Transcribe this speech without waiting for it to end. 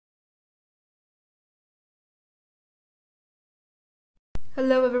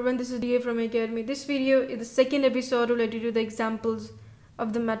Hello everyone, this is DA from Academy. This video is the second episode related to the examples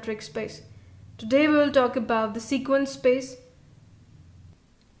of the metric space. Today we will talk about the sequence space,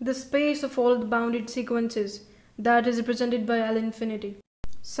 the space of all the bounded sequences that is represented by L infinity.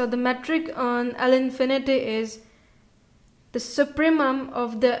 So the metric on L infinity is the supremum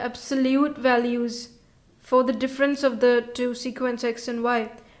of the absolute values for the difference of the two sequences x and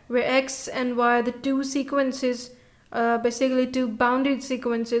y, where x and y are the two sequences, basically two bounded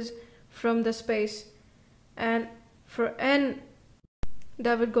sequences from the space, and for n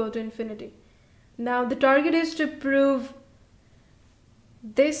that would go to infinity. Now the target is to prove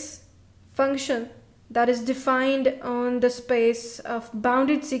this function that is defined on the space of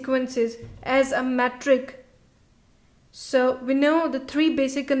bounded sequences as a metric. So we know the three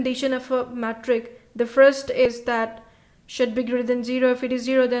basic conditions of a metric. The first is that should be greater than 0. If it is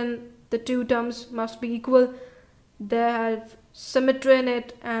 0, then the two terms must be equal. They have symmetry in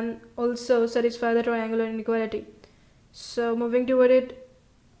it and also satisfy the triangular inequality. So moving toward it,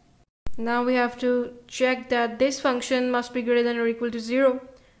 now we have to check that this function must be greater than or equal to 0.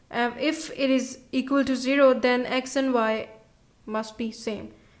 If it is equal to 0, then x and y must be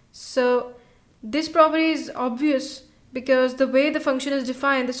same. So this property is obvious because the way the function is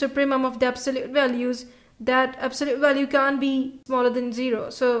defined, the supremum of the absolute values, that absolute value can't be smaller than 0.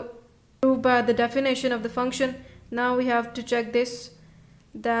 So proved by the definition of the function. Now we have to check this,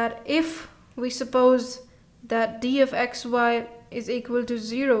 that if we suppose that d of xy is equal to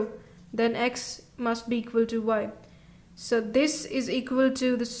 0, then x must be equal to y. So this is equal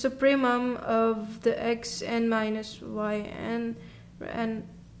to the supremum of the xn minus yn, where n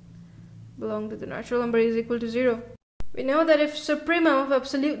belong to the natural number, is equal to 0. We know that if supremum of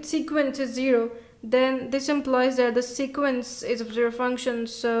absolute sequence is 0, then this implies that the sequence is of 0 function.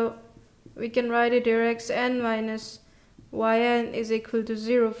 So we can write it here, xn minus yn is equal to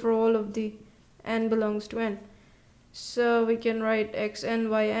 0 for all of the n belongs to n. So we can write xn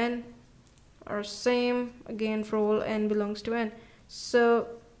yn are same again for all n belongs to n. So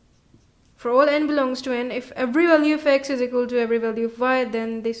for all n belongs to n, if every value of x is equal to every value of y,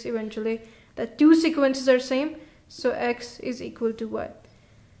 then this eventually, the two sequences are same, so x is equal to y.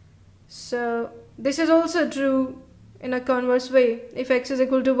 So this is also true in a converse way. If x is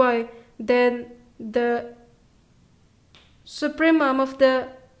equal to y, then the supremum of the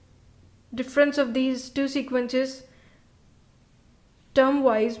difference of these two sequences term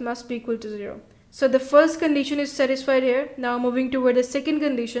wise must be equal to 0. So the first condition is satisfied here. Now moving toward the second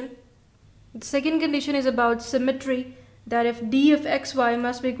condition. The second condition is about symmetry, that if d of xy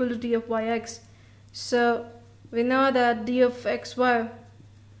must be equal to d of yx. So we know that d of xy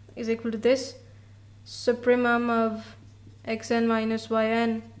is equal to this supremum of xn minus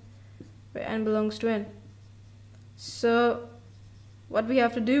yn, where n belongs to n. So what we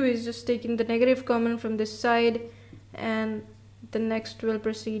have to do is just taking the negative common from this side, and the next will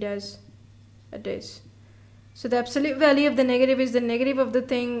proceed as it is. So the absolute value of the negative is the negative of the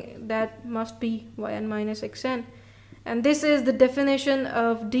thing that must be yn minus xn, and this is the definition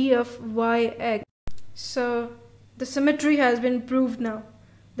of d of yx. So the symmetry has been proved now.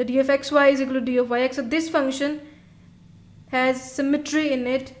 The d of xy is equal to d of yx. So this function has symmetry in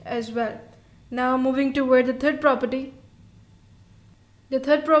it as well. Now moving toward the third property. The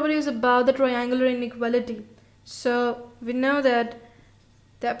third property is about the triangular inequality. So we know that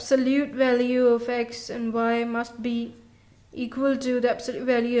the absolute value of x and y must be equal to the absolute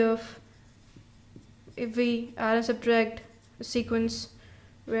value of, if we add and subtract a sequence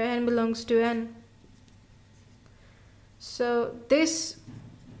where n belongs to n. So this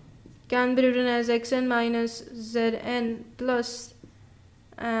can be written as xn minus zn plus,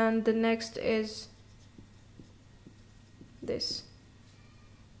 and the next is this.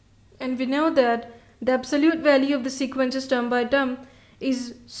 And we know that the absolute value of the sequences term by term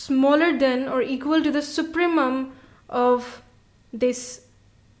is smaller than or equal to the supremum of this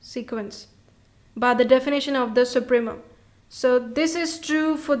sequence by the definition of the supremum. So this is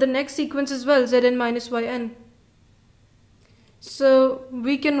true for the next sequence as well, zn minus yn. So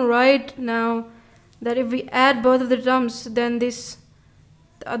we can write now that if we add both of the terms, then this,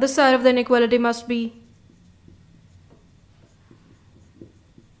 the other side of the inequality must be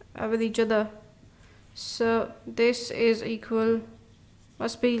with each other. So this is equal,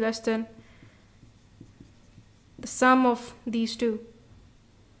 must be less than the sum of these two.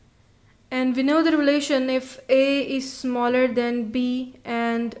 And we know the relation if a is smaller than b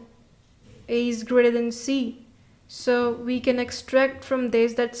and a is greater than c. So we can extract from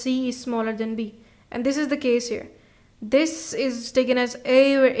this that c is smaller than b. And this is the case here. This is taken as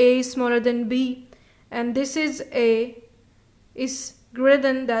a, where a is smaller than b, and this is a is greater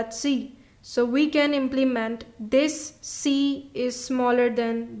than that C. So we can implement this C is smaller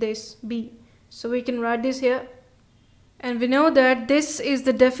than this B. So we can write this here. And we know that this is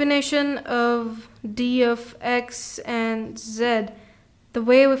the definition of d of x and z, the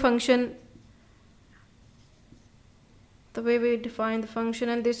way we function, the way we define the function,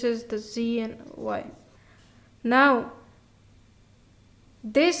 and this is the z and y. Now,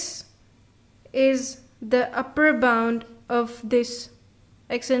 this is the upper bound of this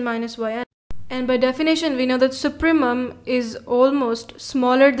xn minus yn. And by definition, we know that supremum is almost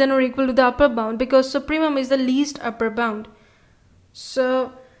smaller than or equal to the upper bound, because supremum is the least upper bound.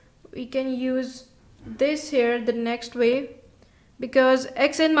 So we can use this here the next way, because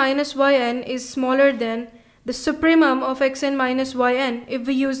xn minus yn is smaller than the supremum of xn minus yn if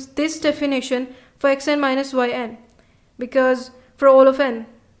we use this definition for xn minus yn, because for all of n.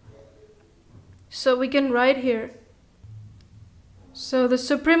 So we can write here. So the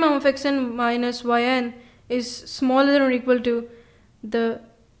supremum of xn minus yn is smaller than or equal to the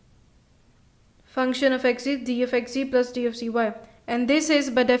function of xz, d of xz plus d of zy. And this is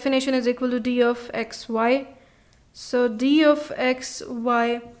by definition is equal to d of xy. So d of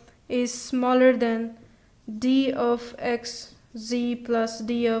xy is smaller than d of xz plus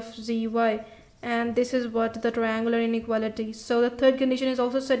d of zy. And this is what the triangular inequality. So the third condition is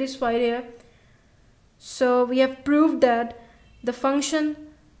also satisfied here. So we have proved that the function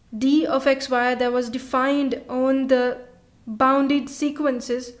d of xy that was defined on the bounded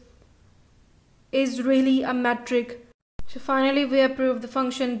sequences is really a metric. So finally we have proved the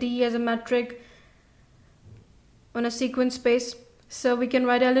function d as a metric on a sequence space. So we can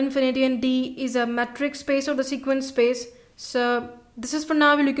write L infinity and d is a metric space or the sequence space. So this is for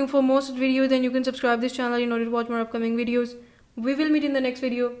now. We're looking for more such videos, then you can subscribe this channel in order to watch more upcoming videos. We will meet in the next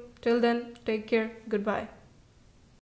video. Till then, take care. Goodbye.